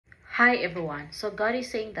Hi everyone. So God is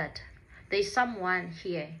saying that there's someone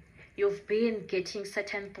here. You've been getting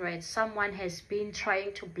certain threats. Someone has been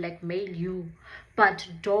trying to blackmail you, but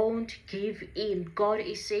don't give in. God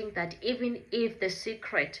is saying that even if the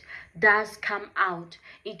secret does come out,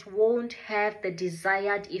 it won't have the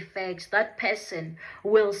desired effect. That person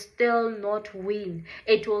will still not win.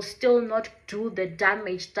 It will still not do the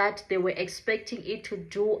damage that they were expecting it to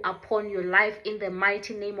do upon your life in the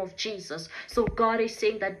mighty name of Jesus. So God is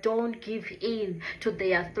saying that don't give in to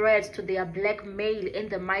their threats, to their blackmail in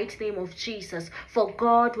the mighty name of Jesus. For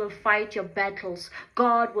God will fight your battles.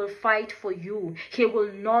 God will fight for you. He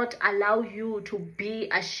will not allow you to be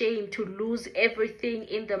ashamed, to lose everything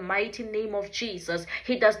in the mighty name of Jesus.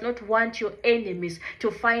 He does not want your enemies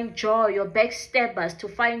to find joy, your backstabbers to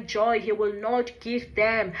find joy. He will not give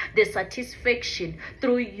them the satisfaction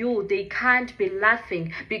through you. They can't be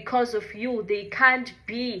laughing because of you. They can't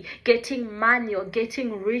be getting money or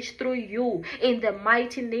getting rich through you. In the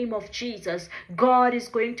mighty name of Jesus, God is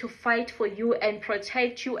going to fight for you and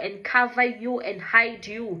protect you and cover you and hide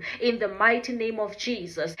you in the mighty name of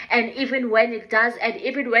Jesus. And even when it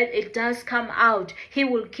does come out, He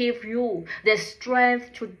will give you the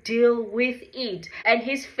strength to deal with it, and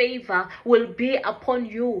His favor will be upon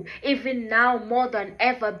you even now more than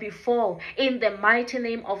ever before in the mighty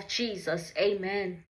name of Jesus. Amen.